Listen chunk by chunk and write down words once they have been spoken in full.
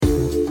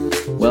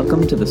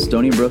Welcome to the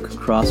Stony Brook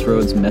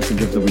Crossroads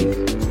Message of the Week.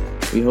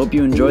 We hope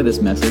you enjoy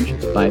this message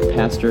by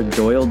Pastor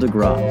Doyle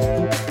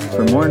DeGraw.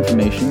 For more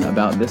information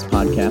about this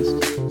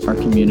podcast, our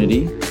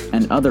community,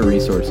 and other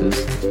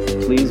resources,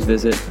 please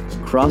visit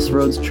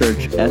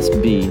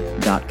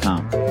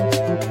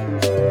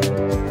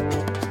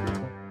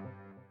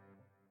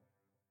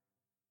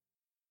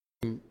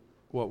crossroadschurchsb.com.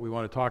 What we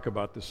want to talk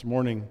about this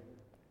morning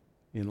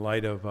in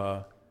light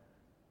of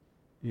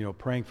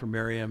praying for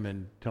Miriam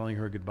and telling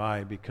her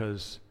goodbye,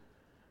 because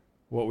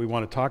what we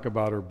want to talk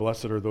about are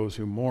blessed are those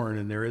who mourn,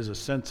 and there is a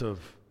sense of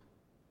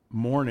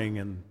mourning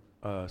and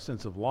a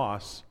sense of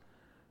loss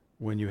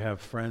when you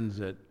have friends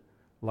that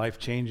life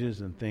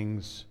changes and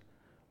things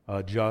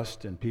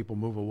adjust and people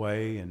move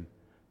away, and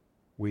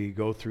we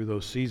go through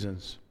those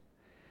seasons.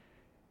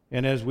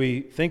 And as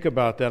we think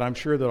about that, I'm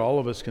sure that all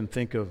of us can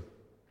think of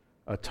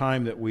a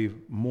time that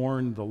we've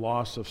mourned the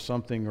loss of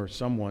something or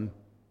someone.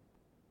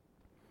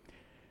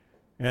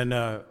 And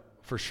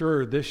for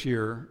sure this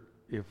year,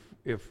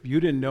 if you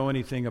didn't know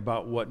anything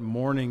about what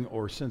mourning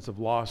or sense of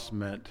loss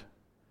meant,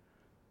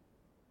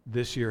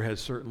 this year has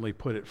certainly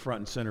put it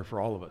front and center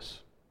for all of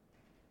us.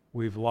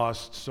 We've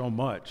lost so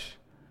much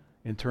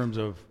in terms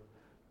of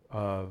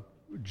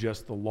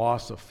just the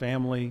loss of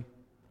family,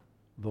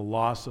 the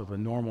loss of a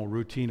normal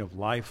routine of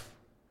life.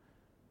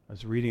 I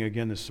was reading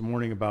again this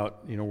morning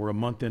about, we're a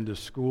month into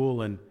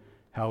school and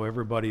how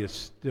everybody is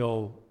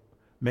still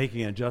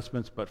making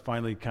adjustments but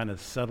finally kind of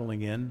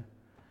settling in.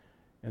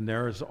 And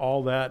there's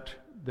all that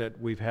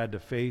we've had to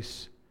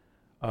face.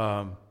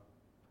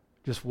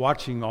 Just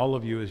watching all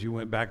of you as you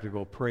went back to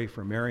go pray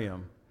for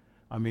Miriam,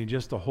 I mean,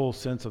 just the whole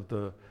sense of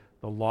the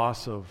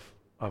loss of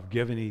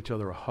giving each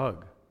other a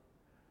hug.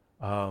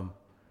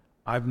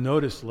 I've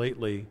noticed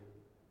lately,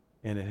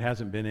 and it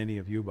hasn't been any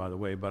of you, by the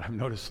way, but I've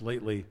noticed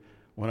lately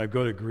when I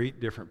go to greet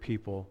different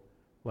people,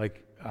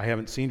 like I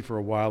haven't seen for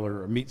a while,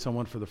 or meet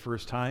someone for the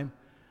first time,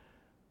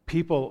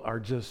 people are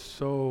just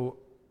so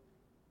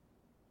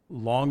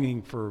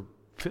longing for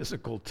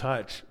physical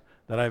touch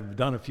that I've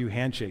done a few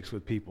handshakes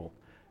with people.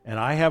 And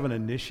I haven't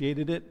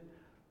initiated it,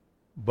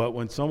 but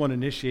when someone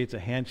initiates a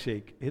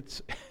handshake,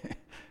 it's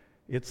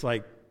it's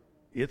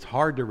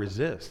hard to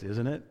resist,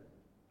 isn't it?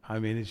 I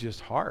mean, it's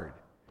just hard.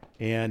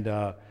 And,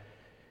 and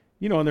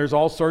there's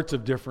all sorts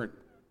of different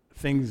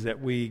things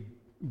that we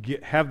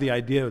have the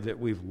idea that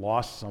we've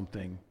lost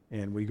something,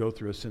 and we go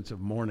through a sense of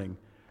mourning.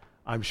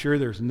 I'm sure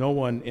there's no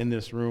one in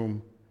this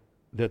room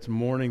that's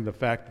mourning the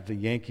fact that the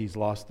Yankees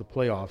lost the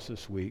playoffs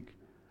this week.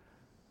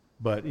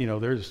 But,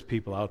 there's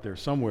people out there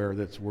somewhere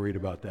that's worried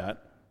about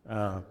that.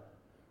 John,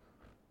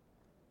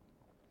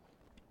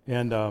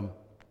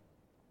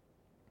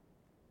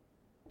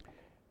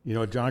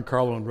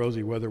 Carlo, and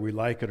Rosie, whether we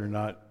like it or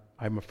not,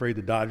 I'm afraid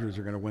the Dodgers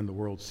are going to win the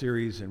World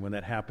Series, and when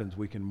that happens,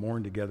 we can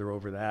mourn together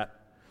over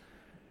that.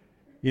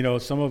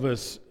 Some of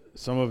us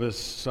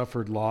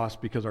suffered loss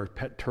because our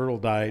pet turtle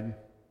died.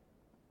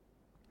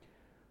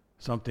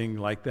 Something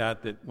like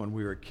that when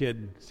we were a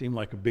kid seemed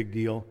like a big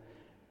deal.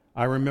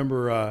 I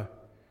remember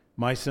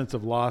my sense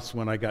of loss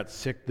when I got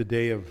sick the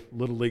day of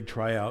Little League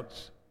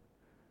tryouts,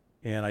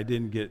 and I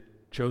didn't get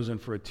chosen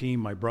for a team.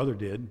 My brother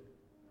did.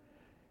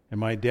 And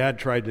my dad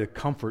tried to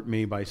comfort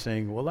me by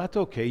saying, well, that's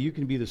okay, you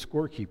can be the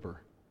scorekeeper.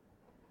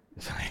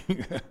 It's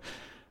like,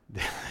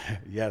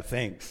 yeah,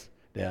 thanks,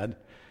 Dad.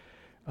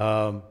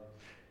 It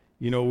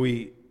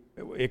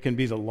can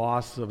be the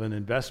loss of an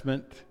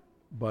investment,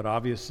 but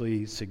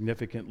obviously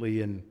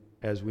significantly, and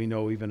as we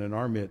know, even in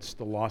our midst,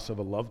 the loss of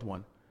a loved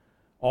one.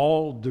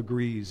 All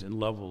degrees and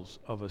levels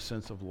of a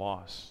sense of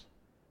loss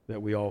that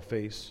we all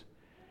face.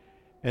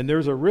 And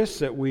there's a risk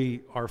that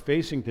we are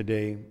facing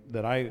today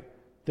that I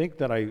think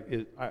that I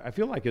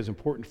feel like is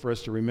important for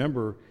us to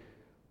remember,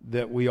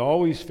 that we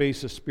always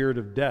face a spirit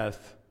of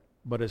death,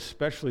 but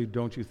especially,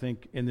 don't you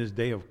think, in this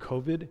day of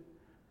COVID,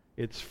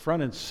 it's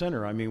front and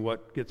center. I mean,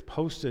 what gets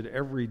posted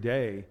every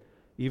day,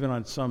 even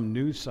on some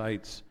news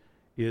sites,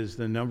 is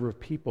the number of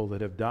people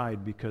that have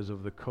died because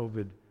of the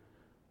COVID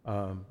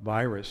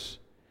virus.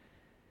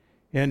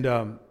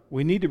 And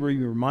we need to be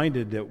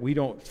reminded that we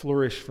don't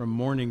flourish from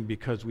mourning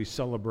because we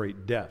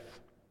celebrate death.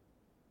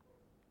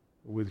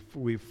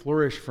 We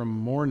flourish from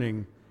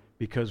mourning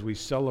because we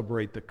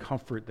celebrate the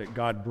comfort that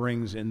God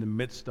brings in the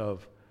midst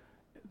of,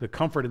 the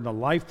comfort in the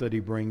life that He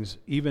brings,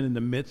 even in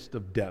the midst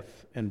of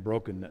death and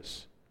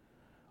brokenness.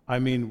 I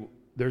mean,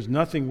 there's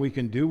nothing we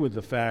can do with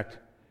the fact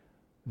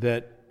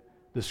that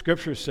the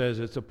Scripture says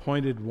it's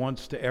appointed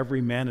once to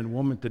every man and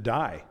woman to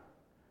die.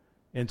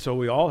 And so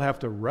we all have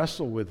to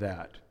wrestle with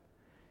that.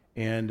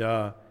 And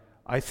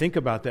I think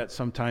about that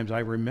sometimes.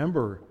 I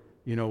remember,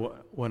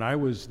 when I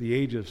was the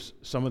age of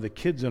some of the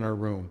kids in our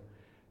room,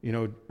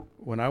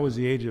 when I was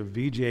the age of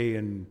VJ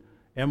and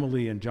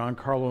Emily and John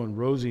Carlo and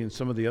Rosie and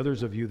some of the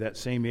others of you that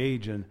same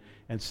age, and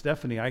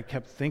Stephanie, I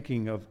kept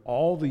thinking of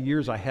all the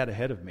years I had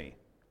ahead of me.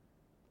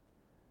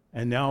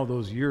 And now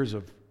those years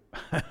of,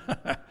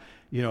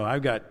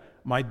 I've got,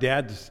 my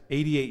dad's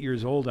 88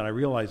 years old, and I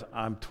realize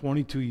I'm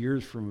 22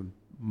 years from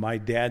my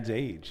dad's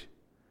age.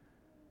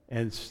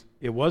 And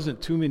it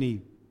wasn't too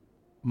many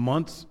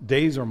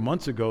days or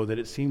months ago that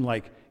it seemed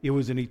like it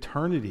was an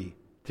eternity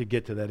to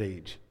get to that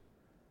age.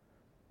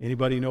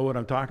 Anybody know what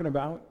I'm talking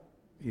about?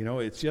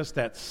 It's just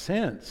that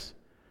sense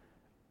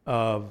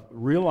of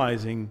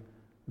realizing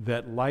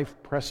that life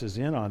presses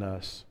in on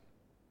us.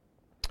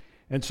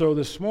 And so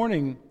this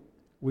morning,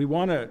 we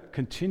want to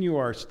continue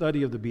our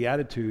study of the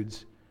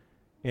Beatitudes.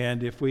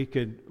 And if we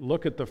could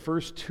look at the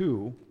first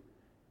two,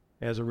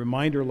 as a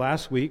reminder,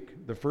 last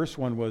week, the first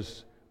one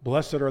was,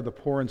 "Blessed are the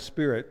poor in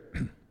spirit,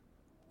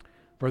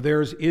 for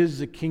theirs is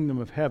the kingdom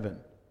of heaven."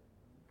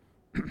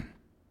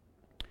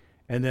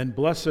 And then,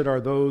 "Blessed are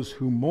those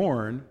who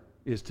mourn,"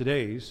 is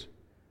today's.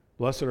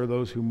 "Blessed are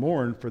those who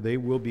mourn, for they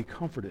will be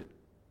comforted."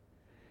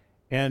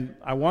 And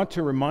I want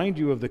to remind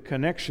you of the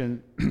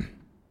connection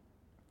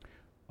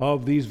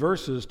of these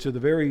verses to the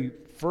very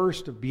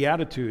first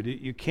beatitude.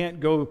 You can't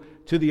go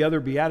to the other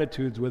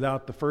beatitudes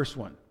without the first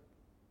one,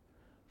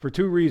 for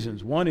two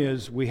reasons. One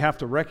is we have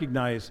to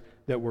recognize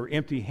that we're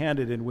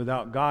empty-handed, and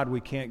without God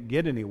we can't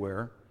get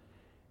anywhere.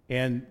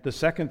 And the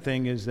second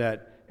thing is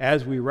that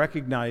as we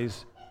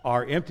recognize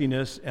our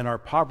emptiness and our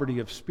poverty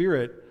of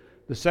spirit,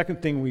 the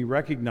second thing we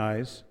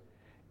recognize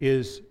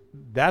is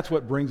that's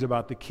what brings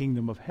about the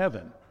kingdom of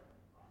heaven.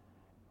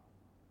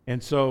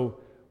 And so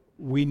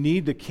we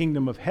need the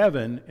kingdom of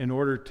heaven in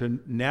order to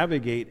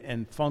navigate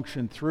and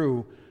function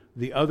through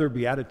the other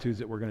beatitudes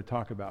that we're going to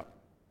talk about.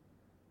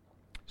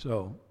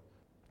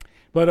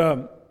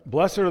 But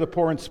blessed are the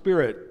poor in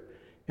spirit,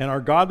 and our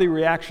godly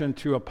reaction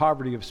to a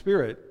poverty of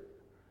spirit,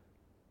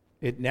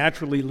 it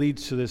naturally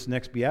leads to this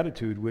next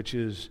beatitude, which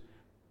is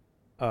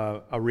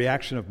a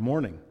reaction of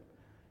mourning.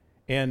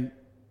 And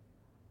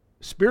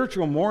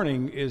spiritual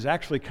mourning is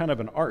actually kind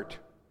of an art.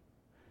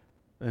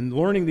 And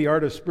learning the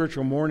art of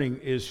spiritual mourning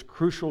is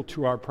crucial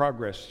to our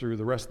progress through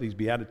the rest of these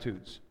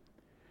beatitudes.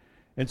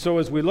 And so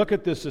as we look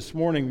at this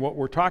morning, what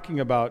we're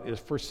talking about is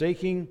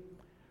forsaking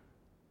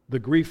the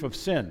grief of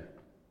sin.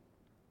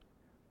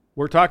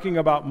 We're talking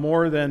about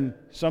more than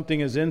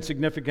something as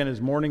insignificant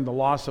as mourning the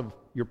loss of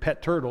your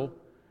pet turtle,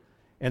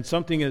 and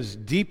something as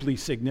deeply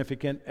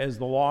significant as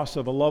the loss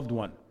of a loved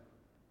one.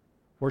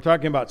 We're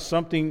talking about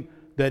something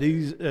that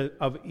is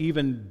of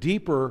even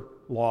deeper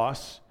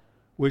loss,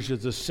 which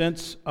is a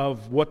sense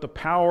of what the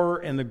power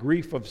and the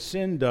grief of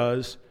sin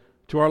does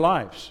to our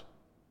lives.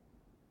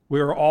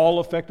 We are all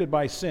affected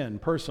by sin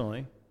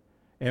personally,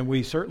 and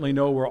we certainly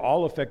know we're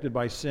all affected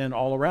by sin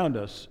all around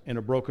us in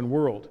a broken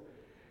world.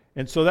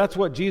 And so that's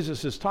what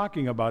Jesus is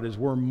talking about, is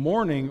we're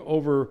mourning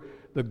over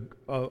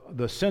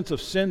the sense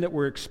of sin that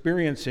we're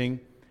experiencing,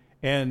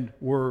 and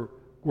we're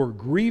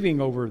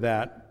grieving over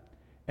that.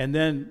 And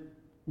then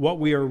what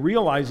we are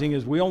realizing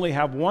is we only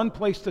have one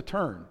place to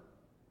turn.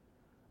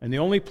 And the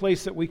only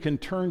place that we can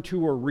turn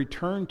to or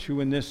return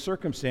to in this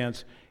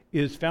circumstance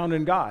is found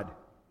in God.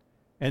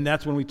 And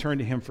that's when we turn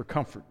to Him for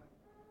comfort.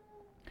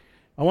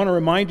 I want to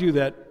remind you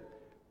that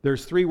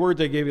there's three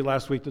words I gave you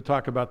last week to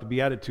talk about the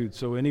Beatitudes.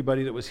 So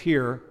anybody that was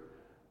here,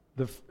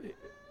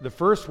 the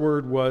first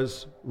word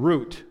was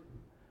root.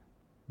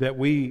 That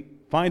we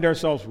find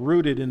ourselves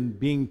rooted in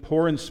being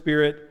poor in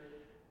spirit.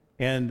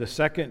 And the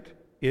second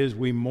is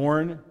we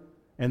mourn.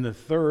 And the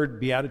third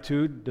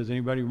beatitude, does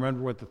anybody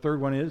remember what the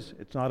third one is?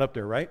 It's not up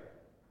there, right?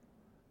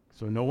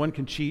 So no one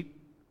can cheat.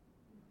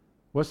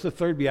 What's the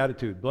third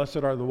beatitude? Blessed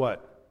are the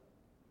what?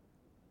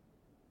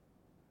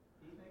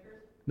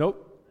 Peacemakers?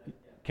 Nope.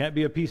 Can't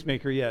be a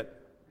peacemaker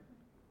yet.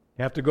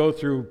 You have to go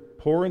through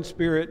poor in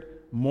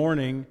spirit,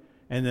 mourning,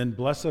 and then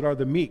blessed are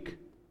the meek.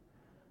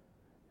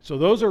 So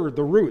those are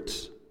the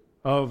roots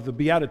of the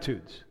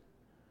Beatitudes.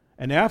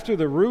 And after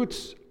the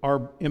roots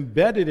are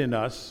embedded in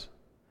us,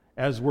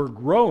 as we're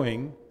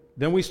growing,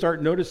 then we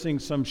start noticing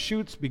some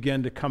shoots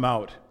begin to come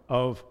out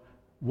of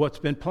what's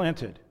been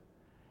planted.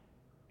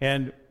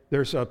 And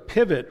there's a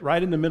pivot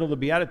right in the middle of the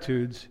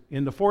Beatitudes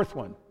in the fourth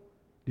one.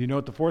 Do you know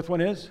what the fourth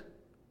one is?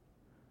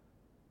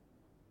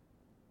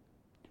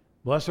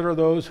 Blessed are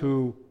those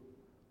who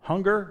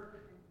hunger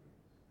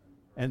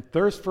and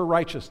thirst for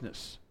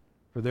righteousness,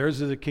 for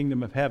theirs is the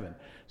kingdom of heaven.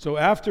 So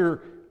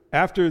after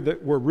that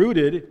we're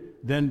rooted,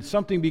 then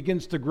something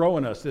begins to grow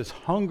in us. This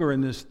hunger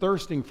and this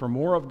thirsting for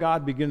more of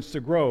God begins to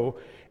grow.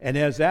 And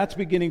as that's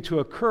beginning to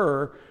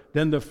occur,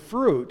 then the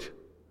fruit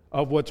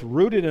of what's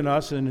rooted in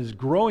us and is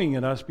growing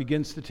in us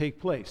begins to take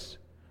place.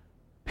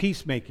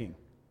 Peacemaking,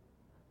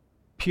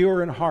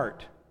 pure in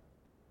heart,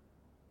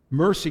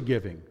 mercy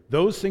giving.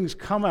 Those things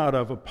come out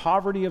of a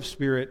poverty of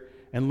spirit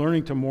and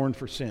learning to mourn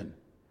for sin.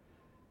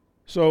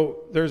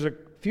 So there's a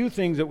few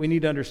things that we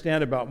need to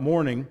understand about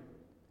mourning.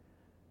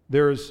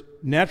 There's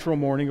natural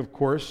mourning, of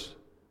course.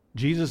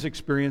 Jesus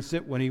experienced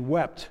it when He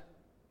wept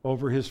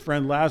over His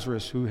friend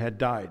Lazarus who had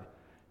died.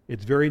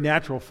 It's very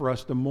natural for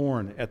us to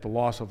mourn at the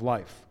loss of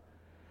life.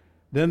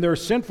 Then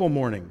there's sinful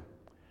mourning.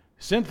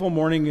 Sinful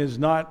mourning is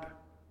not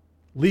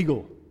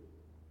legal,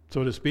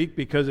 so to speak,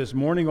 because it's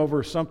mourning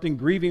over something,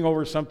 grieving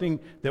over something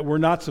that we're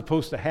not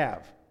supposed to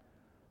have.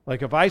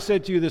 Like if I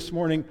said to you this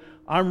morning,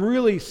 I'm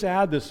really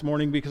sad this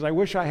morning because I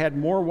wish I had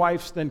more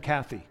wives than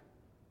Kathy.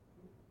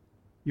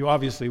 You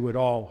obviously would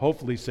all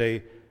hopefully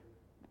say,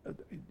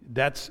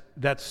 that's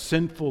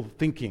sinful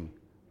thinking.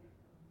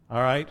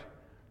 All right?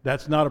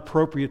 That's not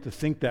appropriate to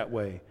think that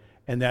way.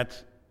 And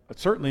that's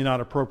certainly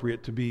not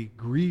appropriate to be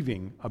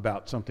grieving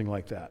about something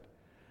like that.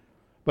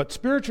 But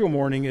spiritual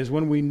mourning is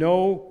when we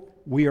know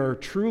we are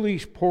truly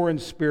poor in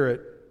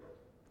spirit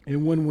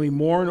and when we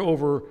mourn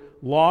over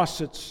loss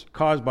that's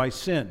caused by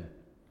sin.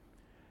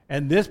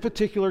 And this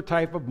particular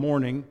type of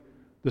mourning,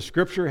 the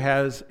Scripture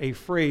has a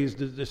phrase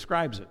that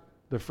describes it.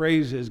 The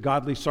phrase is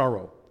godly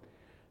sorrow.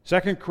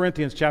 2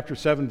 Corinthians chapter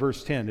 7,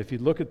 verse 10, if you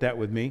look at that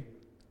with me,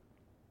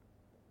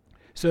 it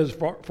says,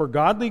 For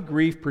godly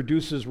grief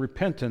produces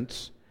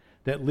repentance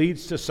that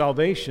leads to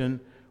salvation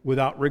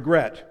without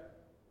regret,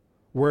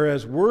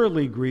 whereas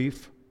worldly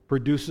grief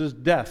produces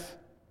death.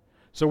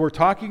 So we're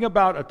talking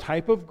about a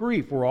type of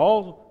grief. We're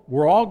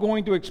all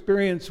going to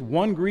experience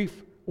one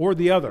grief or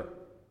the other.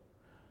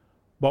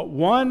 But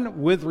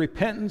one with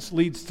repentance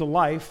leads to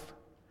life,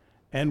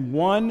 and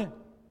one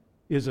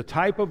is a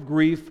type of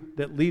grief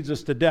that leads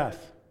us to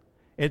death.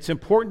 It's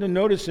important to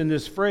notice in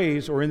this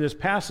phrase or in this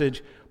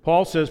passage,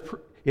 Paul says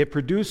it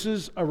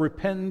produces a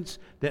repentance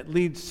that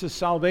leads to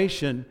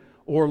salvation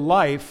or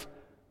life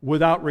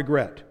without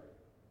regret.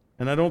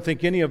 And I don't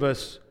think any of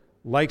us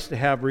likes to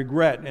have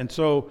regret. And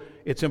so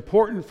it's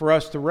important for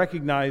us to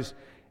recognize,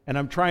 and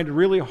I'm trying to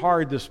really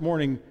hard this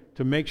morning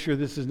to make sure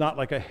this is not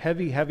like a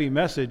heavy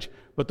message,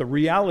 but the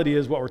reality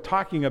is what we're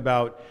talking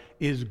about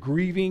is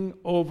grieving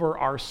over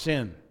our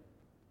sin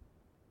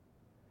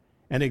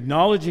and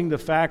acknowledging the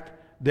fact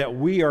that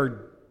we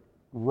are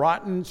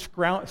rotten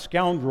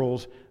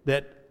scoundrels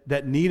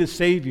that need a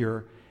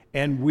Savior,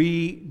 and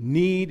we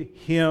need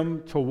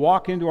Him to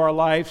walk into our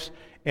lives,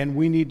 and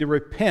we need to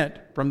repent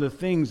from the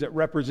things that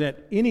represent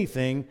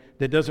anything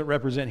that doesn't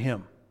represent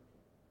Him.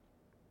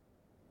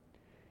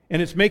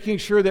 And it's making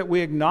sure that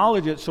we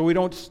acknowledge it so we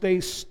don't stay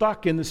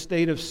stuck in the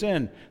state of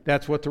sin.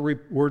 That's what the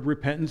word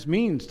repentance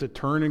means, to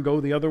turn and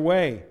go the other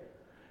way.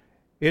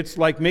 It's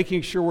like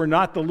making sure we're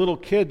not the little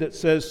kid that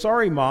says,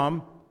 "Sorry,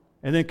 Mom,"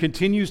 and then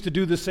continues to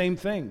do the same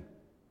thing.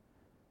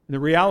 And the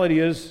reality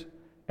is,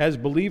 as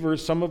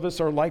believers, some of us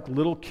are like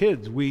little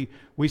kids. We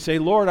say,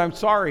 "Lord, I'm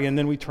sorry," and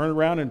then we turn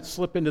around and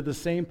slip into the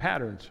same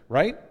patterns,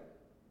 right?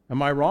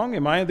 Am I wrong?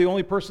 Am I the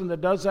only person that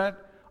does that?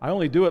 I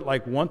only do it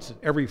like once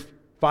every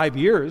 5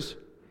 years.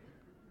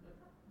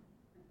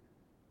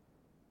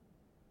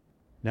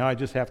 Now I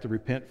just have to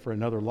repent for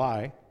another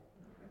lie.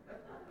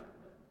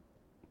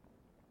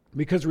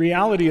 Because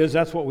reality is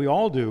that's what we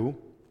all do.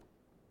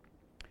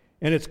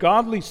 And it's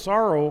godly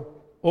sorrow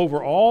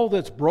over all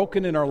that's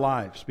broken in our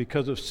lives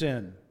because of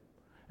sin.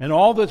 And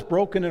all that's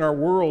broken in our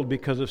world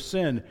because of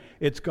sin.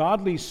 It's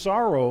godly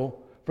sorrow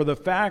for the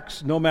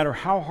facts, no matter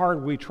how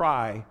hard we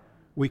try,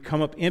 we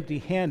come up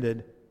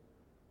empty-handed,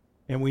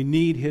 and we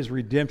need His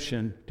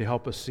redemption to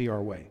help us see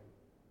our way.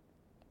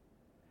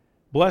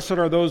 Blessed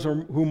are those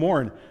who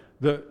mourn.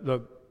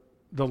 The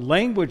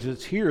language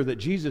that's here that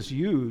Jesus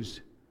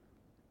used,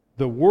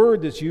 the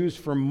word that's used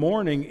for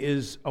mourning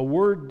is a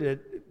word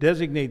that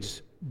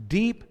designates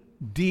deep,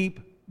 deep,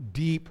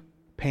 deep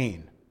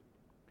pain.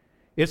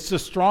 It's the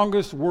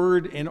strongest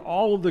word in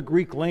all of the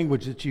Greek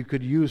language that you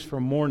could use for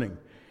mourning.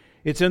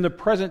 It's in the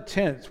present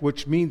tense,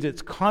 which means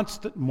it's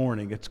constant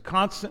mourning. It's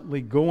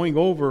constantly going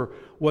over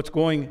what's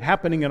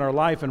happening in our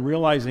life and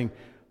realizing,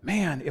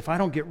 man, if I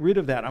don't get rid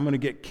of that, I'm going to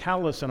get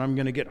callous and I'm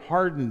going to get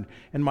hardened,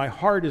 and my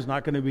heart is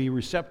not going to be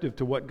receptive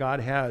to what God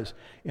has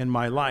in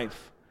my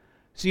life.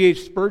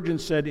 C.H. Spurgeon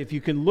said, if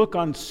you can look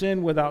on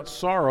sin without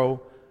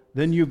sorrow,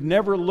 then you've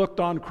never looked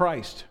on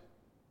Christ.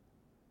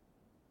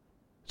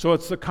 So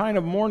it's the kind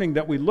of mourning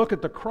that we look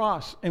at the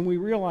cross and we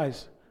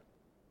realize,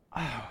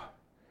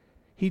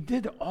 He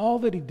did all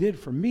that He did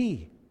for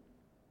me.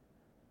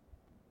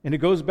 And it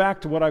goes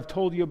back to what I've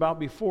told you about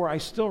before. I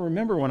still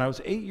remember when I was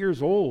 8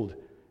 years old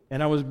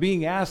and I was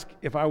being asked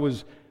if I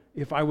was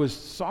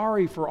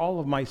sorry for all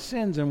of my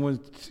sins, and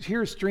with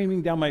tears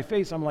streaming down my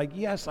face, I'm like,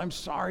 yes, I'm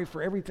sorry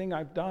for everything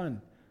I've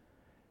done.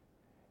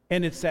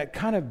 And it's that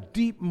kind of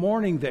deep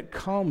mourning that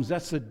comes.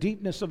 That's the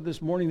deepness of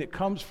this mourning that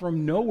comes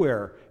from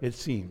nowhere, it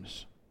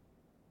seems.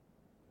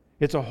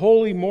 It's a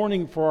holy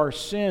mourning for our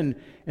sin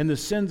and the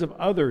sins of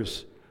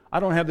others. I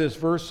don't have this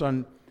verse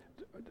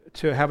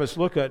to have us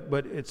look at,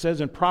 but it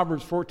says in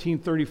Proverbs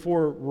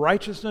 14:34,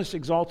 righteousness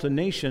exalts a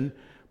nation,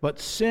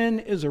 but sin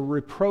is a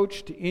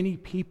reproach to any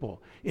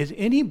people. Is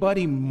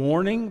anybody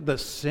mourning the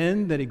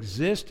sin that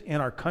exists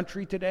in our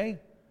country today?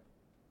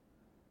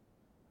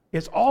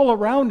 It's all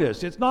around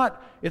us. It's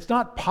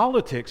not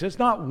politics. It's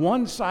not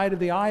one side of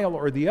the aisle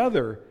or the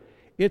other.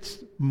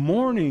 It's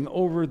mourning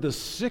over the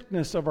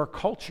sickness of our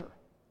culture.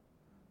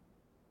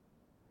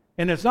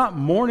 And it's not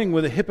mourning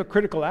with a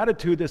hypocritical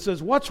attitude that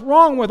says, what's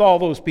wrong with all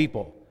those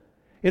people?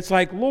 It's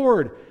like,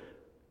 Lord,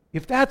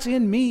 if that's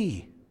in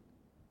me,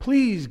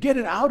 please get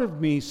it out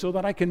of me so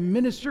that I can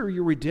minister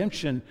your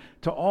redemption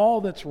to all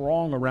that's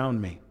wrong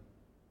around me.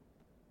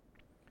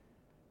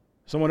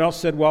 Someone else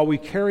said, while we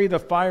carry the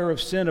fire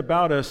of sin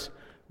about us,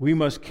 we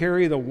must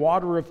carry the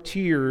water of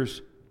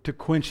tears to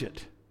quench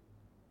it.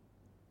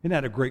 Isn't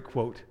that a great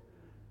quote?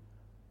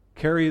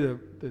 carry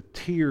the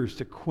tears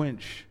to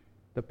quench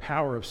the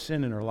power of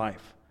sin in our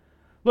life.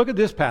 Look at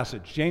this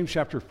passage, James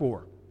chapter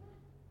 4.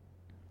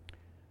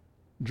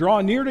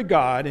 Draw near to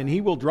God, and he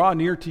will draw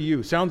near to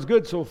you. Sounds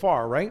good so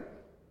far, right?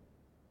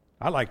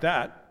 I like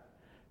that.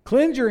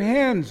 Cleanse your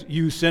hands,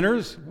 you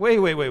sinners.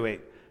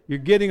 Wait. You're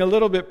getting a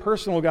little bit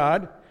personal,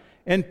 God.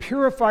 And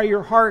purify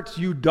your hearts,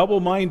 you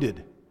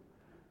double-minded.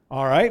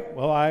 All right,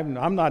 well,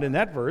 I'm not in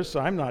that verse, so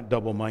I'm not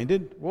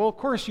double-minded. Well, of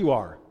course you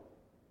are.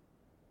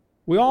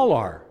 We all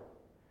are.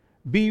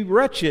 Be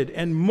wretched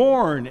and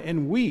mourn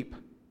and weep.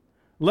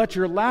 Let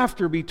your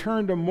laughter be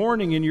turned to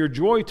mourning and your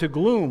joy to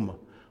gloom.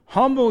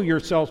 Humble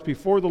yourselves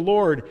before the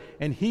Lord,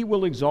 and he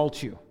will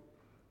exalt you.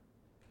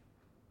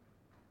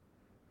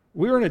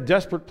 We're in a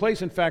desperate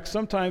place. In fact,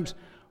 sometimes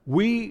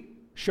we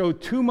show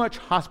too much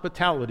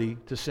hospitality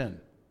to sin.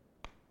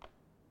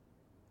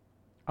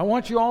 I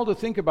want you all to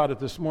think about it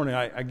this morning.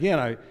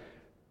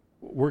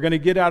 We're going to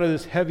get out of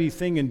this heavy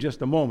thing in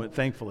just a moment,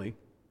 thankfully,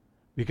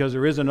 because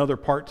there is another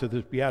part to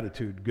this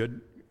beatitude.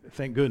 Good,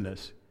 thank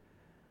goodness.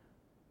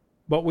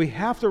 But we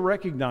have to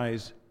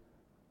recognize,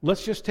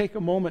 let's just take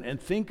a moment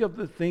and think of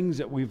the things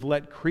that we've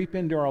let creep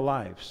into our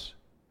lives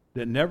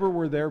that never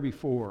were there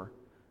before,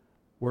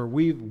 where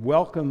we've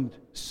welcomed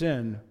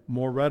sin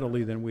more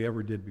readily than we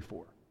ever did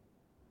before.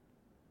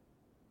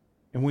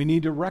 And we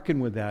need to reckon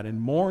with that and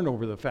mourn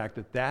over the fact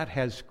that that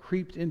has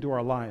creeped into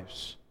our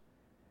lives.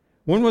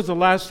 When was the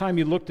last time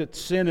you looked at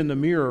sin in the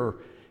mirror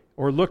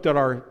or looked at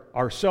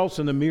ourselves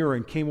in the mirror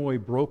and came away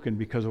broken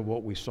because of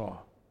what we saw?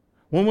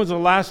 When was the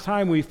last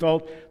time we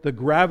felt the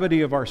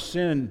gravity of our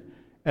sin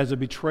as a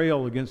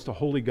betrayal against a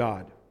holy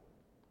God?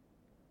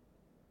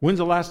 When's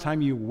the last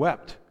time you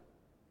wept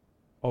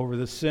over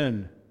the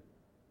sin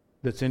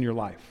that's in your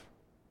life?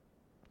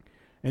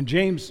 And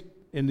James,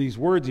 in these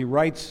words, he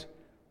writes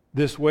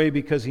this way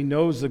because he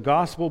knows the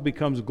gospel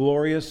becomes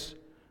glorious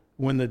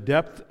when the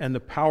depth and the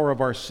power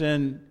of our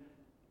sin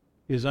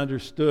is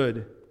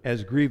understood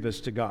as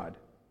grievous to God.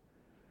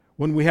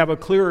 When we have a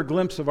clearer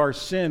glimpse of our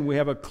sin, we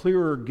have a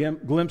clearer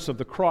glimpse of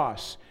the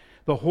cross.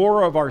 The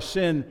horror of our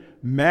sin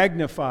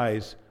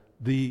magnifies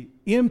the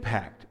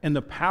impact and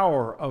the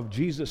power of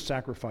Jesus'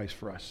 sacrifice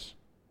for us.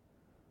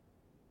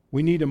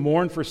 We need to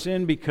mourn for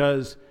sin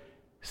because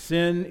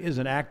sin is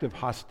an act of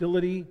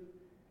hostility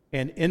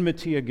and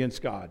enmity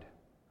against God.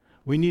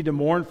 We need to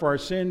mourn for our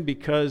sin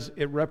because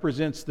it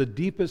represents the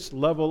deepest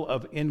level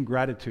of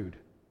ingratitude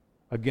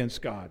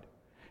against God.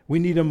 We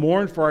need to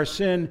mourn for our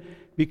sin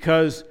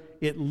because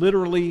it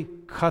literally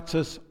cuts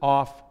us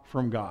off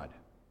from God.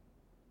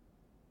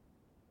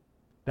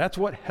 That's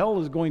what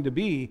hell is going to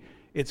be.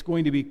 It's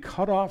going to be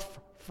cut off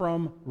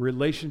from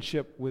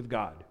relationship with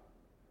God.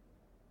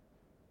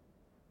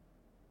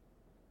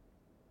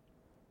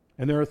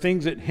 And there are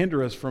things that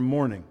hinder us from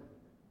mourning.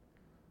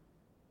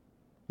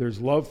 There's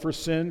love for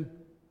sin.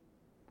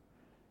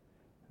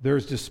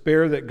 There's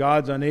despair that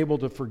God's unable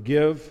to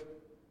forgive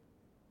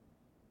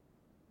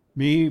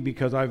me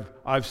because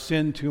I've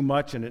sinned too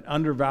much, and it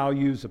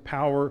undervalues the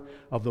power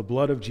of the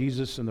blood of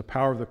Jesus and the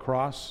power of the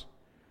cross.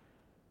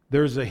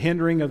 There's a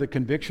hindering of the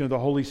conviction of the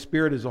Holy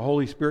Spirit. As the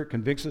Holy Spirit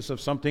convicts us of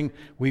something,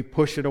 we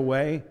push it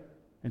away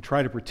and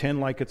try to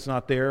pretend like it's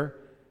not there.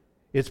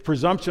 It's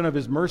presumption of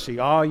His mercy.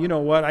 You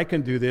know what? I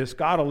can do this.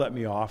 God will let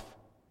me off.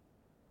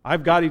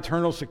 I've got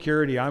eternal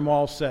security. I'm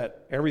all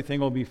set. Everything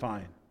will be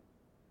fine.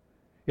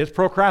 It's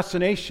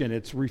procrastination.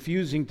 It's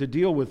refusing to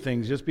deal with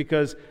things just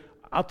because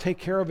I'll take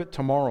care of it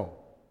tomorrow.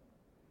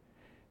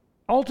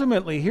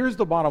 Ultimately, here's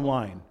the bottom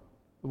line.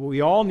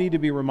 We all need to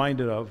be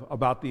reminded of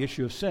about the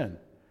issue of sin.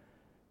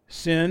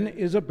 Sin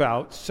is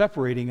about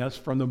separating us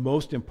from the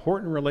most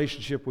important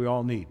relationship we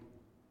all need.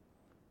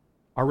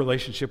 Our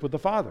relationship with the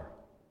Father.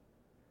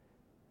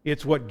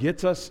 It's what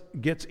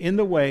gets in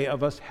the way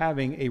of us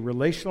having a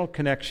relational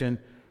connection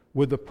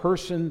with the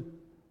person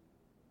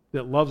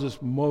that loves us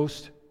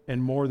most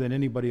and more than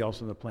anybody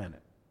else on the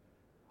planet.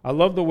 I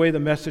love the way the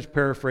Message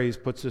paraphrase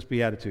puts this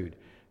beatitude.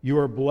 You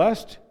are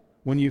blessed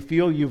when you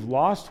feel you've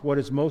lost what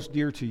is most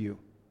dear to you.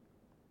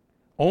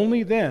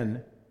 Only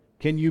then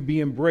can you be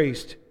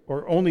embraced,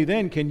 or only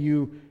then can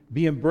you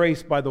be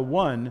embraced by the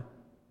one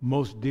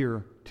most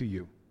dear to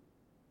you.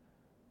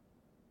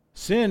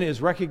 Sin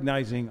is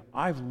recognizing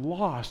I've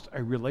lost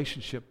a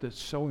relationship that's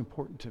so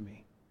important to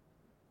me.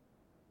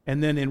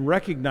 And then in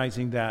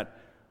recognizing that,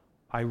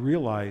 I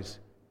realize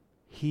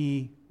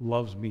He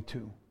loves me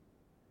too.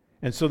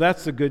 And so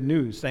that's the good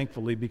news,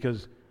 thankfully,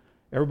 because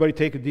everybody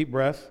take a deep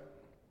breath.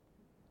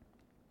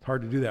 It's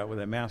hard to do that with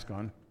that mask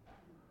on.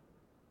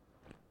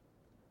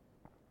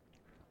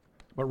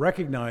 But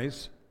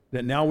recognize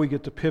that now we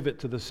get to pivot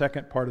to the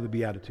second part of the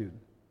Beatitude.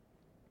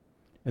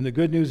 And the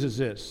good news is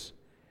this.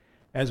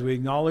 As we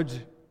acknowledge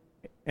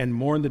and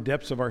mourn the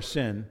depths of our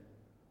sin,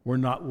 we're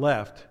not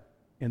left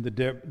in the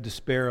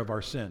despair of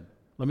our sin.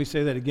 Let me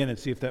say that again and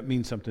see if that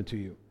means something to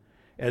you.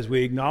 As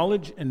we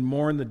acknowledge and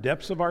mourn the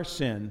depths of our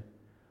sin,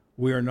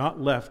 we are not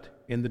left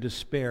in the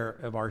despair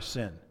of our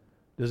sin.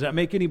 Does that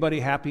make anybody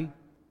happy?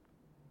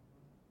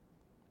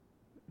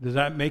 Does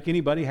that make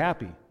anybody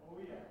happy?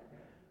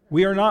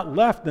 we are not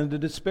left in the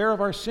despair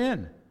of our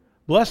sin.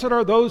 Blessed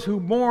are those who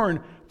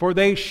mourn, for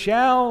they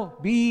shall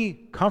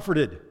be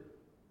comforted.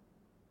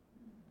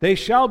 They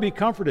shall be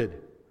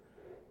comforted.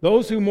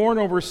 Those who mourn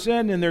over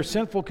sin in their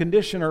sinful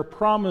condition are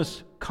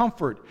promised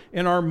comfort.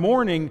 In our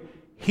mourning,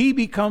 He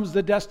becomes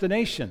the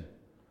destination.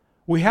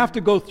 We have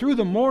to go through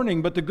the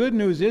mourning, but the good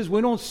news is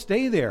we don't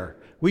stay there.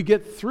 We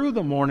get through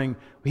the mourning.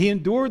 He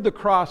endured the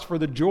cross for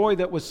the joy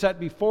that was set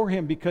before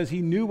Him because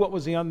He knew what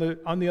was on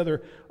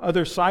the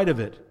other side of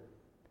it.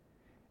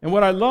 And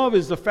what I love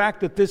is the fact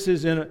that this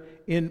is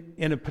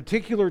in a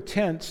particular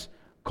tense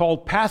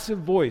called passive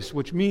voice,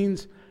 which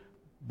means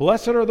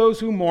blessed are those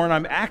who mourn.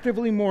 I'm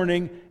actively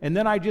mourning, and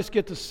then I just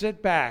get to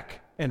sit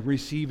back and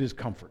receive His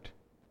comfort.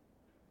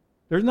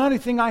 There's not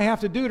anything I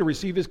have to do to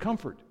receive His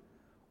comfort.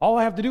 All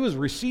I have to do is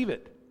receive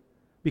it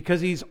because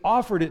He's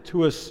offered it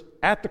to us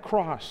at the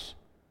cross.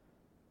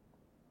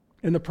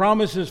 And the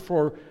promise is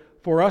for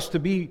us to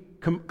be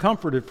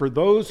comforted, for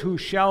those who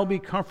shall be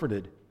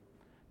comforted.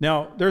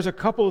 Now, there's a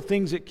couple of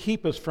things that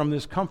keep us from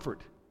this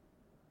comfort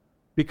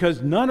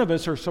because none of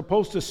us are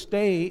supposed to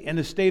stay in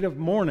a state of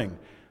mourning.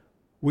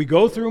 We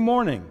go through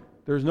mourning,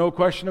 there's no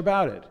question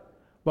about it,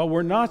 but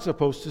we're not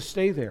supposed to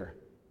stay there.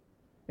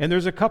 And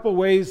there's a couple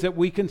ways that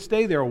we can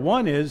stay there.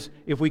 One is,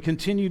 if we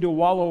continue to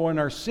wallow in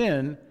our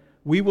sin,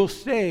 we will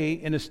stay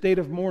in a state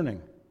of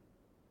mourning.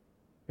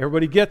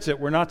 Everybody gets it,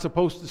 we're not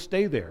supposed to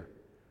stay there.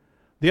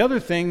 The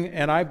other thing,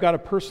 and I've got a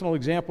personal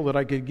example that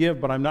I could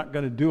give, but I'm not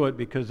going to do it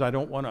because I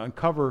don't want to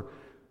uncover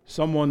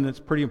someone that's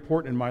pretty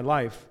important in my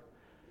life,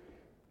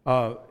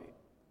 and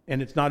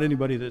it's not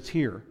anybody that's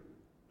here.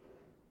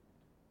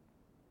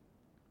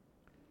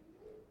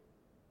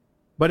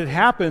 But it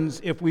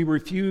happens if we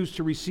refuse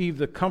to receive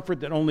the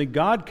comfort that only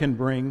God can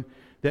bring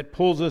that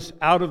pulls us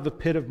out of the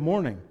pit of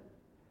mourning,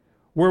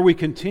 where we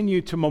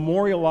continue to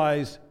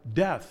memorialize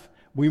death.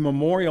 We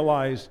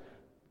memorialize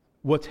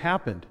what's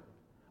happened.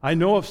 I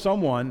know of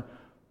someone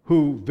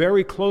who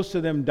very close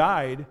to them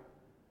died,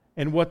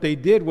 and what they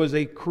did was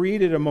they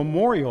created a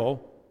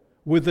memorial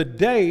with the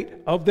date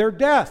of their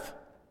death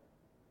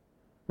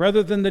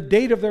rather than the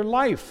date of their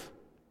life,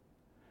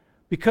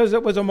 because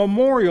it was a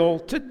memorial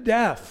to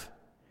death.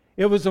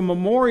 It was a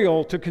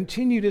memorial to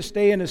continue to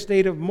stay in a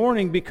state of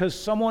mourning because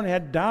someone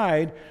had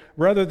died,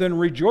 rather than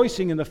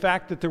rejoicing in the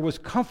fact that there was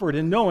comfort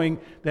in knowing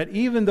that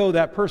even though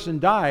that person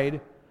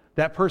died,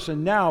 that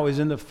person now is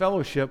in the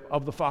fellowship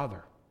of the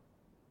Father.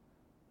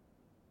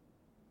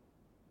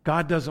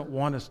 God doesn't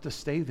want us to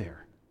stay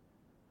there.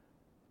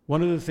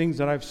 One of the things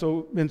that I've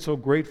been so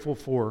grateful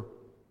for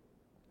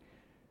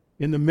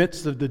in the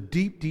midst of the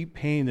deep, deep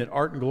pain that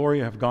Art and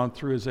Gloria have gone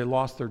through as they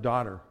lost their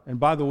daughter. And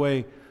by the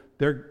way,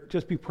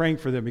 just be praying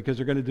for them because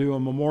they're going to do a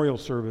memorial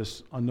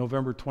service on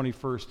November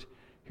 21st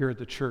here at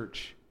the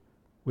church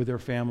with their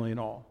family and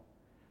all.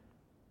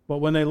 But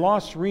when they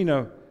lost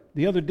Rena,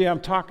 the other day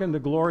I'm talking to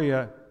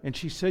Gloria, and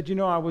she said,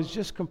 I was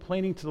just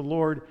complaining to the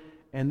Lord,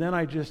 and then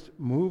I just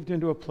moved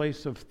into a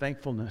place of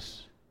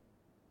thankfulness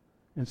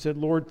and said,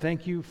 Lord,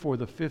 thank you for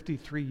the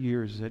 53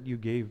 years that you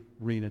gave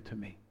Rena to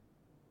me.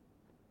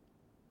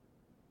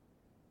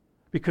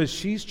 Because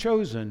she's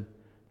chosen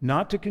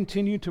not to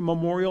continue to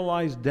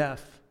memorialize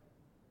death,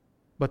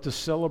 but to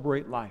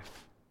celebrate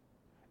life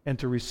and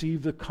to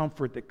receive the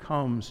comfort that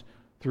comes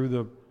through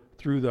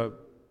the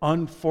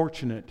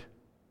unfortunate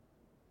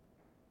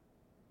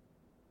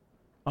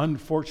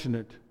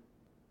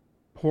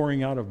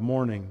pouring out of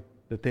mourning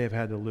that they have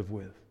had to live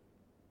with.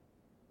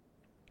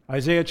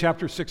 Isaiah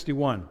chapter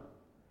 61,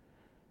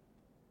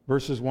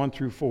 verses 1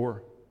 through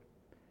 4.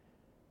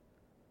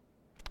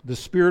 The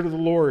Spirit of the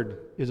Lord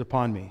is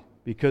upon me,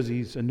 because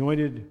He's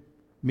anointed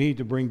me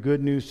to bring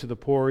good news to the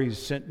poor. He's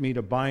sent me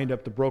to bind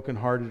up the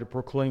brokenhearted, to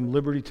proclaim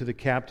liberty to the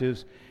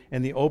captives,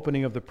 and the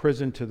opening of the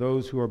prison to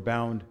those who are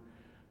bound,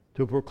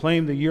 to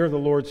proclaim the year of the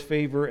Lord's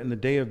favor and the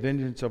day of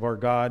vengeance of our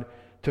God,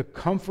 to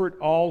comfort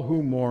all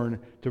who mourn,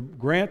 to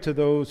grant to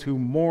those who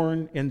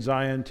mourn in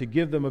Zion, to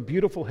give them a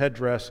beautiful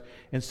headdress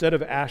instead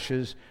of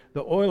ashes,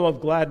 the oil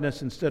of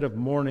gladness instead of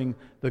mourning,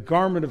 the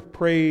garment of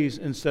praise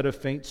instead of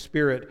faint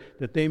spirit,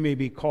 that they may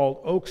be called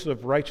oaks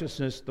of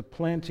righteousness, the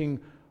planting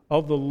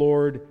of the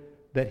Lord,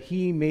 that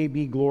He may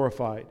be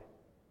glorified.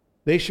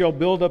 They shall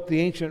build up the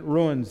ancient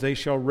ruins. They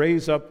shall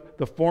raise up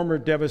the former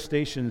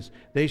devastations.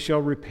 They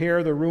shall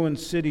repair the ruined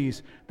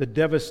cities, the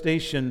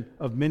devastation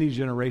of many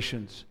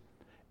generations.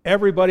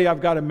 Everybody,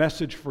 I've got a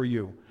message for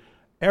you.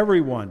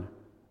 Everyone,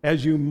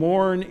 as you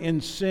mourn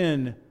in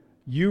sin,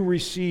 you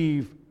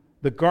receive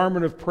the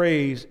garment of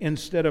praise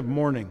instead of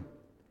mourning.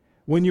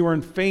 When you are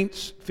in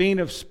faint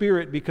of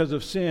spirit because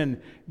of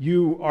sin,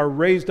 you are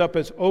raised up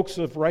as oaks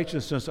of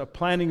righteousness, a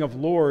planting of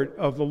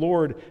the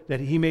Lord, that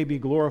He may be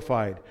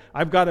glorified.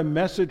 I've got a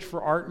message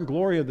for Art and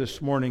Gloria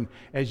this morning.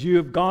 As you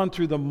have gone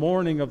through the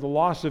mourning of the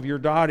loss of your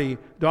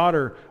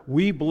daughter,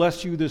 we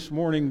bless you this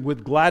morning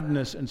with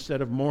gladness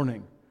instead of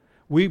mourning.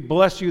 We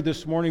bless you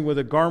this morning with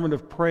a garment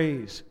of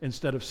praise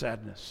instead of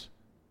sadness.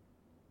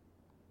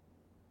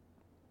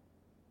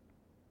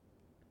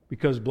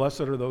 Because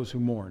blessed are those who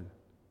mourn,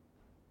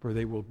 for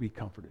they will be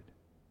comforted.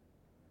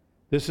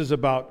 This is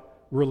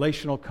about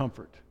relational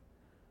comfort.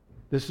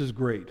 This is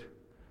great.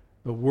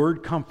 The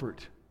word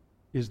comfort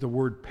is the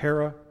word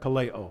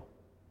parakaleo.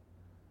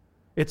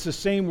 It's the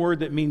same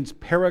word that means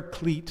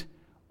paraclete,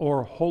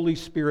 or Holy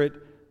Spirit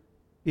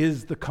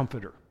is the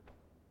comforter.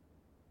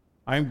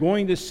 I'm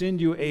going to send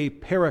you a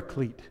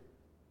paraclete,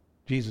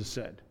 Jesus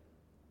said,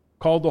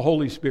 called the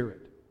Holy Spirit.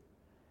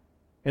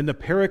 And the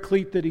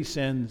paraclete that he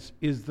sends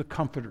is the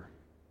comforter.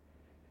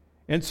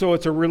 And so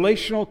it's a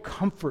relational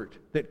comfort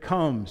that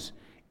comes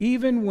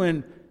even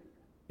when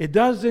it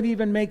doesn't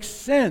even make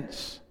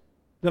sense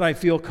that I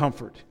feel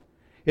comfort.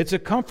 It's a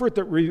comfort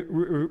that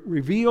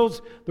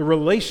reveals the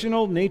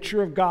relational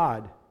nature of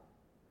God.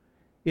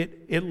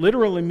 It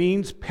literally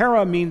means,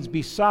 para means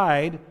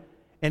beside,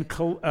 and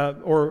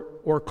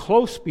or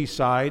close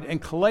beside,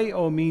 and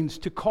kaleo means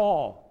to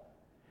call.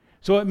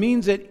 So it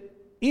means that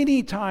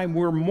anytime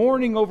we're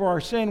mourning over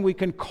our sin, we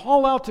can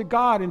call out to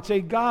God and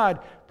say, God,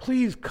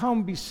 please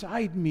come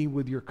beside me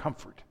with your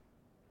comfort.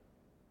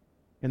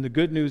 And the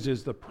good news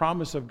is the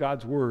promise of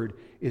God's word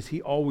is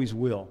he always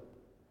will.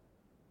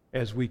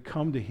 As we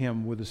come to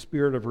him with a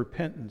spirit of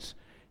repentance,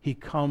 he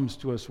comes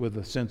to us with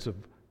a sense of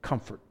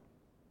comfort.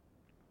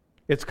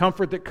 It's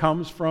comfort that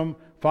comes from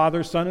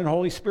Father, Son, and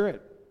Holy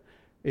Spirit.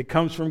 It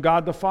comes from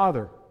God the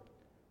Father.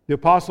 The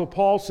Apostle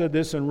Paul said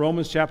this in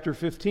Romans chapter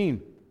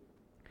 15.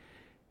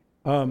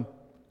 The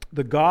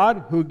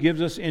God who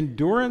gives us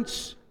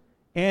endurance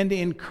and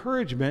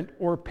encouragement,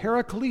 or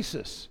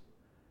paraklesis.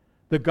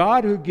 The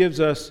God who gives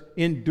us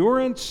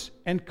endurance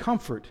and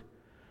comfort.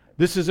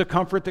 This is a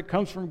comfort that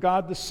comes from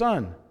God the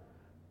Son.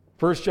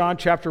 1 John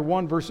chapter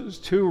 1 verses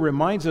 2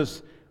 reminds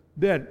us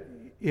that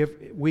if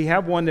we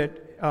have one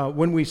that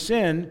when we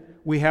sin,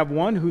 we have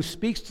one who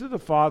speaks to the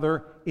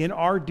Father in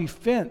our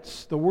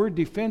defense. The word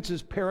defense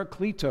is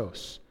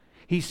parakletos.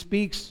 He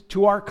speaks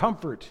to our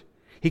comfort.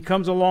 He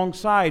comes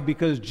alongside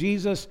because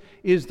Jesus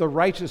is the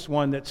righteous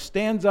one that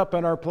stands up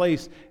in our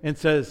place and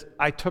says,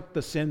 I took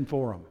the sin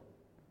for them.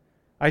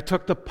 I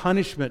took the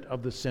punishment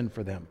of the sin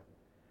for them.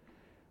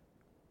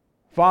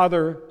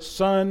 Father,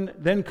 Son,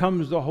 then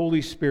comes the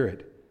Holy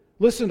Spirit.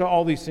 Listen to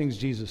all these things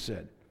Jesus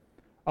said.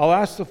 I'll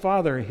ask the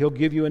Father, and he'll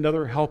give you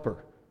another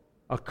helper,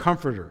 a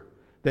comforter,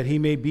 that he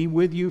may be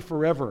with you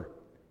forever.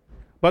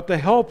 But the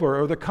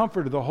helper, or the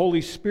comforter, the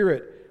Holy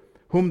Spirit,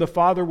 whom the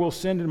Father will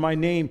send in my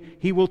name,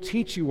 he will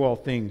teach you all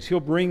things.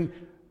 He'll bring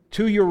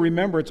to your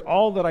remembrance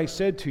all that I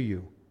said to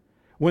you.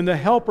 When the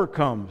helper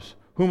comes,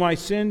 whom I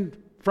send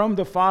from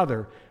the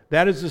Father,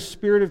 that is the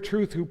Spirit of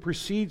truth who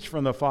proceeds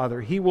from the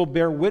Father. He will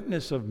bear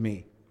witness of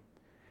me.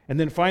 And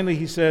then finally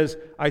he says,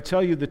 I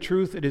tell you the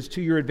truth, it is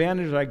to your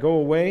advantage that I go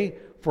away,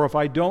 for if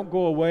I don't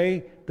go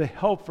away, the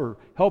helper,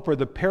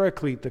 the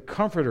paraclete, the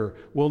comforter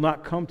will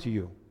not come to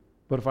you.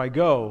 But if I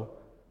go,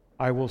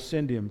 I will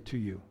send him to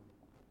you.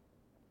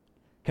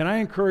 Can I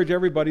encourage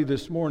everybody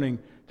this morning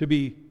to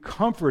be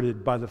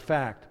comforted by the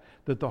fact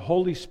that the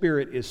Holy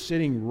Spirit is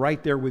sitting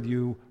right there with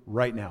you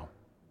right now?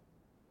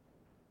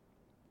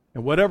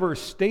 And whatever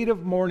state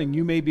of mourning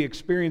you may be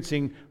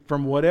experiencing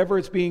from whatever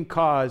it's being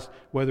caused,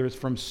 whether it's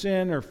from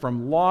sin or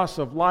from loss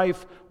of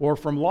life or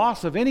from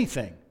loss of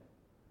anything,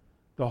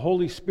 the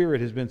Holy Spirit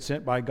has been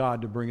sent by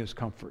God to bring us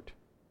comfort.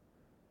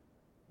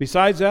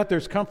 Besides that,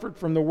 there's comfort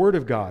from the Word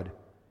of God.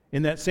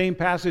 In that same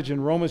passage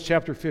in Romans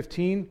chapter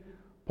 15,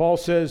 Paul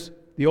says,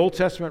 the Old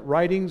Testament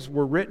writings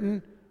were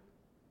written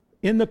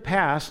in the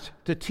past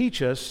to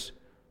teach us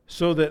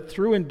so that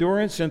through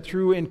endurance and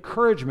through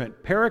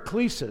encouragement,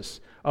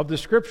 paraklesis of the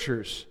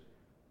Scriptures,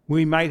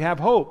 we might have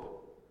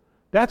hope.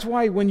 That's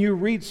why when you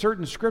read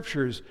certain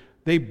Scriptures,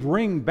 they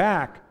bring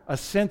back a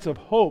sense of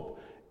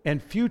hope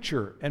and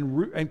future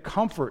and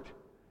comfort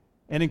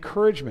and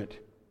encouragement.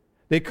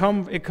 It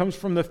comes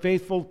from the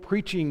faithful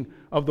preaching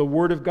of the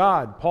Word of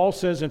God. Paul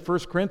says in 1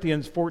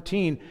 Corinthians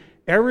 14,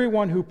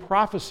 everyone who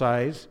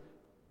prophesies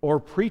or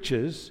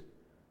preaches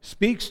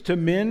speaks to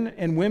men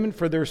and women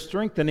for their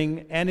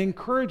strengthening and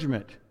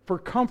encouragement, for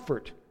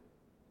comfort.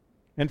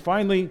 And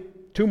finally,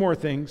 two more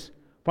things.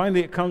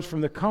 Finally, it comes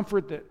from the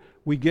comfort that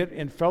we get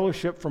in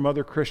fellowship from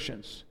other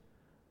Christians.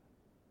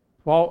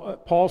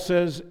 Paul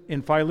says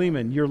in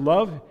Philemon, your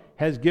love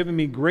has given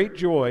me great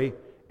joy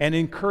and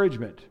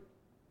encouragement,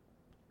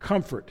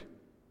 comfort,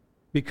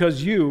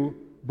 because you,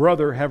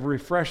 brother, have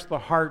refreshed the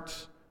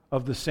hearts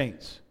of the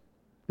saints.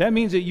 That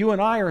means that you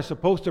and I are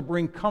supposed to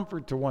bring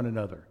comfort to one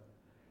another.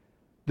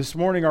 This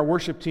morning, our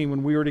worship team,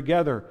 when we were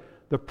together,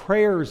 the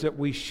prayers that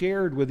we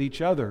shared with each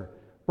other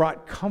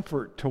brought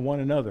comfort to one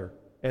another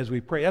as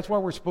we pray. That's why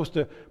we're supposed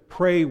to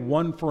pray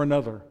one for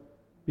another,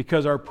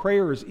 because our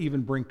prayers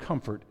even bring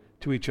comfort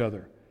to each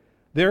other.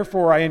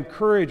 Therefore, I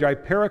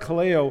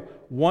parakaleo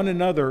one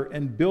another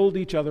and build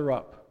each other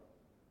up.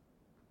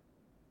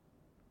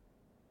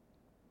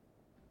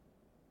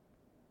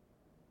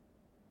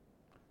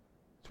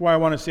 That's why I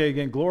want to say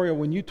again, Gloria,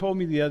 when you told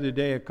me the other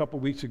day, a couple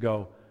weeks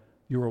ago,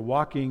 you were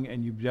walking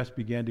and you just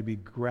began to be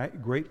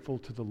grateful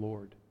to the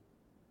Lord.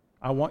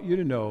 I want you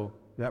to know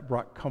that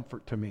brought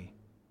comfort to me.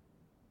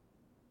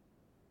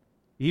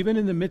 Even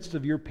in the midst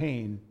of your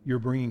pain, you're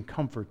bringing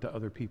comfort to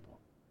other people.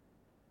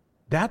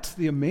 That's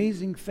the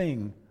amazing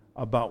thing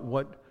about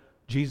what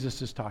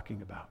Jesus is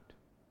talking about.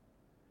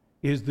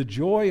 Is the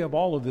joy of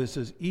all of this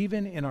is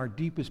even in our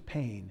deepest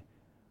pain,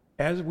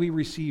 as we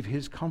receive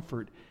his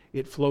comfort,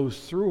 it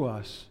flows through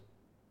us,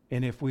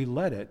 and if we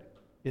let it,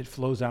 it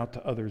flows out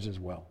to others as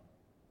well.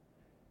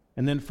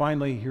 And then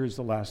finally, here's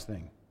the last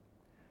thing.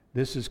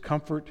 This is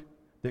comfort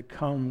that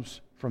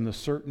comes from the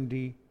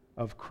certainty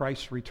of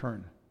Christ's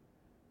return.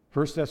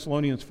 1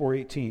 Thessalonians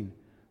 4:18,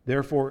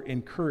 therefore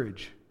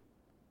encourage,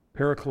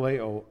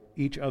 parakaleo,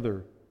 each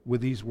other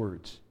with these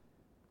words,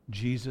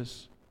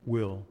 Jesus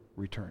will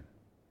return.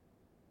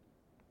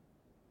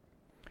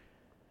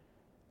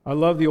 I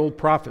love the old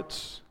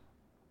prophets,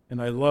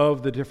 and I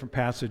love the different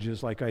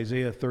passages like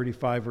Isaiah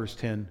 35, verse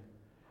 10.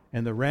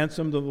 And the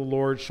ransomed of the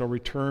Lord shall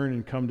return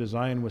and come to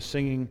Zion with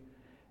singing.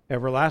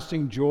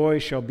 Everlasting joy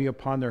shall be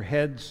upon their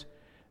heads.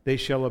 They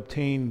shall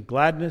obtain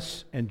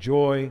gladness and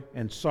joy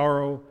and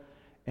sorrow,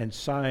 and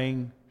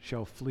sighing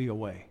shall flee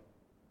away.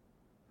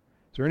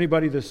 Is there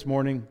anybody this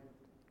morning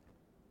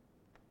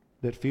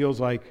that feels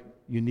like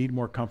you need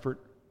more comfort?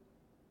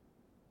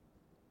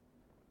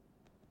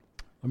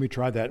 Let me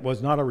try that. It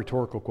was not a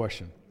rhetorical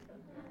question.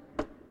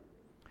 Is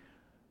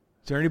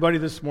there anybody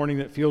this morning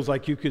that feels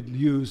like you could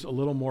use a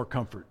little more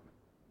comfort?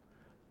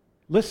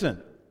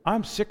 Listen,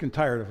 I'm sick and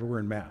tired of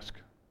wearing masks.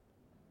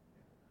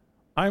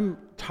 I'm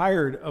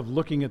tired of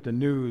looking at the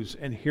news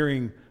and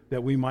hearing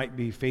that we might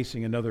be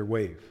facing another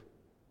wave.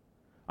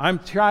 I'm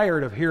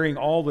tired of hearing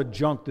all the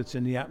junk that's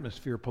in the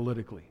atmosphere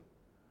politically.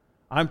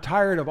 I'm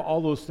tired of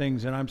all those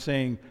things, and I'm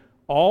saying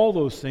all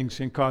those things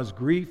can cause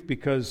grief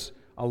because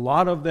a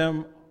lot of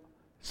them,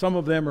 some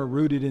of them are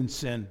rooted in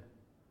sin.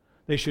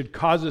 They should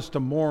cause us to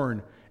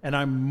mourn, and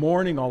I'm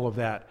mourning all of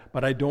that,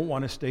 but I don't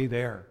want to stay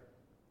there.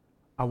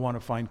 I want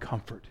to find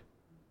comfort.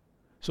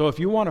 So if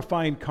you want to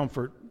find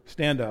comfort,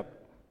 stand up.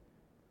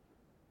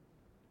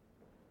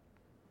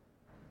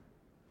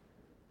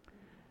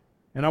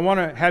 And I want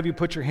to have you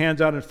put your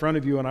hands out in front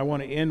of you, and I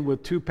want to end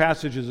with two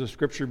passages of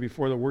Scripture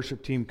before the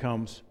worship team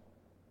comes.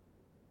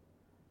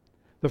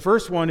 The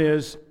first one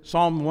is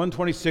Psalm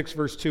 126,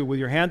 verse 2. With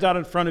your hands out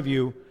in front of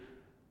you,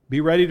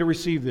 be ready to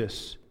receive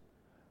this.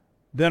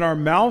 Then our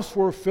mouths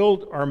were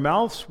filled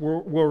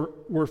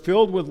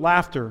with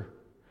laughter,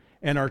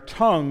 and our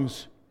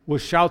tongues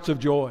with shouts of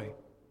joy.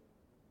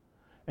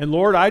 And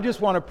Lord, I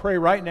just want to pray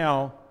right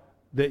now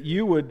that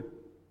you would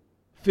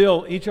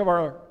fill each of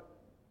our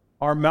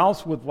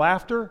mouths with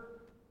laughter,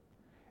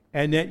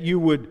 and that you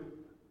would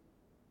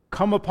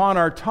come upon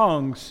our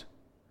tongues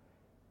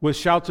with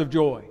shouts of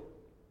joy.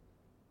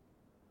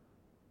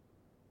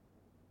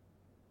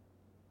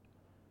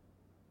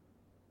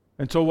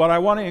 And so what I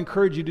want to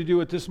encourage you to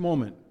do at this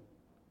moment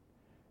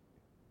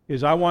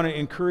is I want to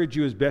encourage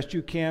you as best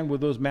you can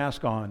with those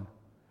masks on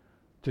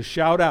to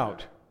shout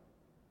out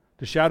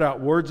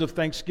words of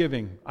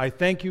thanksgiving. I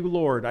thank you,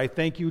 Lord. I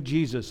thank you,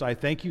 Jesus. I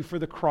thank you for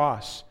the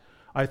cross.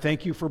 I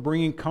thank you for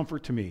bringing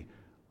comfort to me.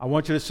 I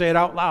want you to say it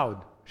out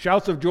loud.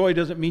 Shouts of joy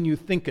doesn't mean you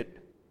think it.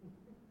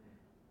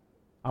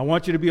 I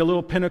want you to be a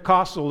little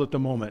Pentecostal at the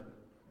moment.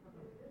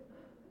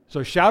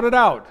 So shout it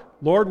out.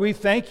 Lord, we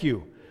thank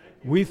you.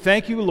 We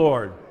thank you,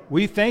 Lord.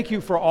 We thank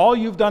you for all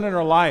you've done in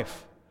our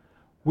life.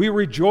 We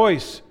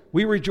rejoice.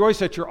 We rejoice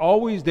that you're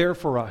always there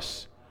for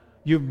us.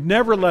 You've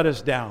never let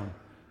us down.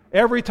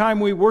 Every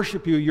time we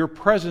worship you, your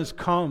presence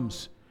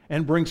comes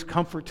and brings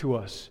comfort to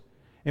us.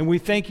 And we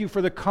thank you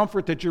for the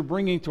comfort that you're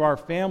bringing to our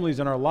families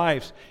and our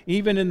lives,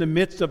 even in the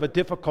midst of a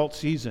difficult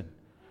season.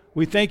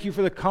 We thank you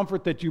for the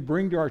comfort that you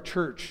bring to our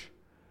church.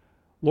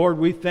 Lord,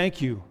 we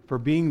thank you for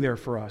being there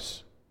for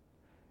us.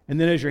 And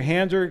then as your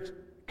hands are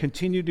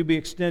continue to be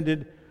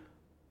extended,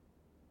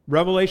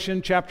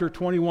 Revelation chapter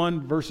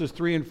 21, verses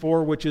 3 and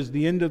 4, which is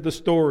the end of the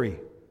story,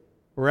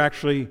 or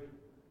actually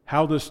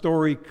how the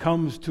story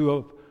comes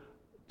to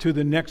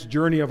the next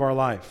journey of our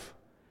life.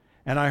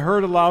 And I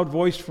heard a loud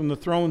voice from the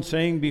throne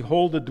saying,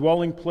 behold, the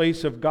dwelling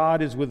place of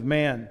God is with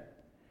man.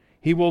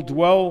 He will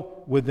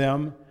dwell with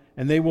them,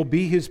 and they will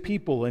be his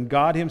people, and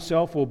God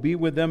himself will be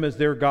with them as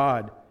their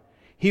God.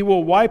 He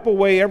will wipe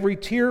away every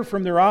tear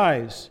from their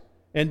eyes,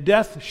 and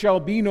death shall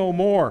be no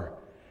more.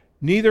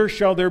 Neither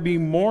shall there be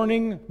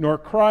mourning, nor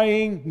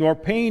crying, nor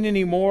pain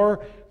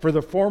anymore, for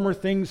the former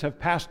things have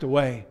passed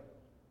away.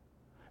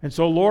 And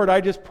so, Lord,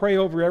 I just pray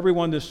over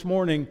everyone this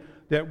morning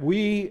that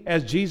we,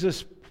 as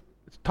Jesus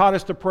taught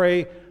us to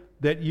pray,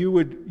 that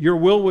your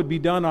will would be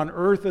done on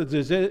earth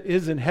as it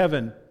is in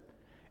heaven.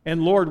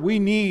 And Lord, we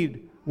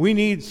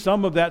need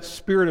some of that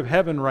spirit of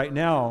heaven right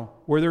now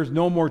where there's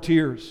no more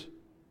tears.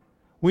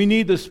 We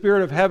need the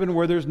spirit of heaven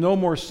where there's no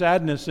more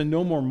sadness and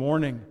no more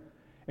mourning.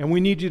 And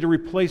we need you to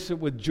replace it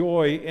with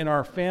joy in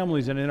our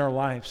families and in our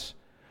lives.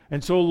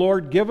 And so,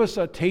 Lord, give us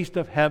a taste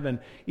of heaven.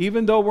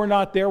 Even though we're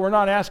not there, we're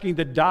not asking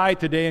to die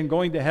today and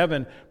going to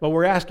heaven, but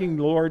we're asking,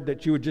 Lord,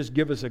 that you would just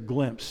give us a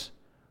glimpse,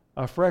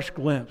 a fresh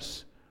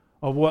glimpse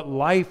of what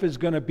life is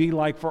going to be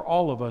like for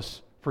all of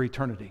us for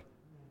eternity.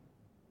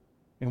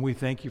 And we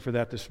thank you for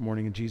that this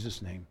morning in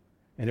Jesus' name.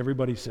 And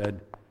everybody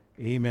said,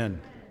 amen.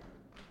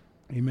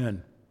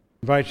 Amen.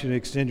 invite you to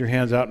extend your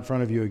hands out in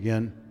front of you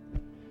again.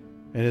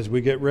 And as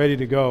we get ready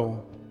to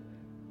go,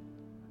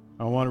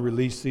 I want to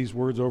release these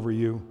words over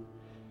you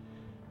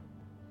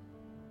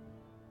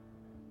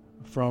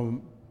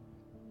from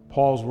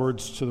Paul's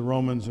words to the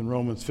Romans in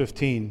Romans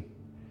 15.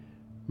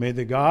 May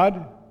the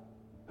God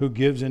who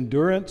gives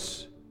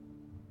endurance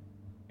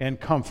and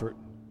comfort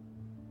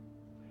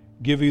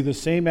give you the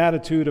same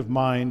attitude of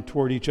mind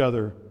toward each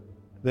other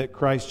that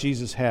Christ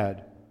Jesus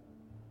had,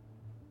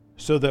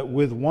 so that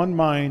with one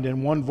mind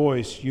and one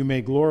voice you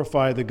may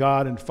glorify the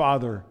God and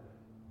Father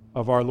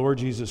of our Lord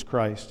Jesus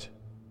Christ.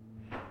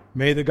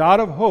 May the God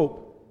of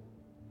hope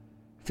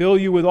fill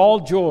you with all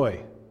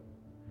joy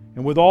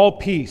and with all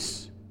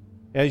peace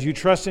as you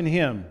trust in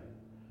Him,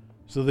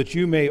 so that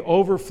you may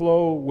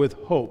overflow with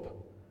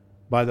hope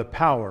by the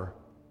power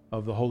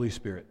of the Holy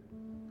Spirit.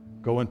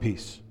 Go in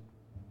peace.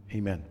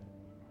 Amen.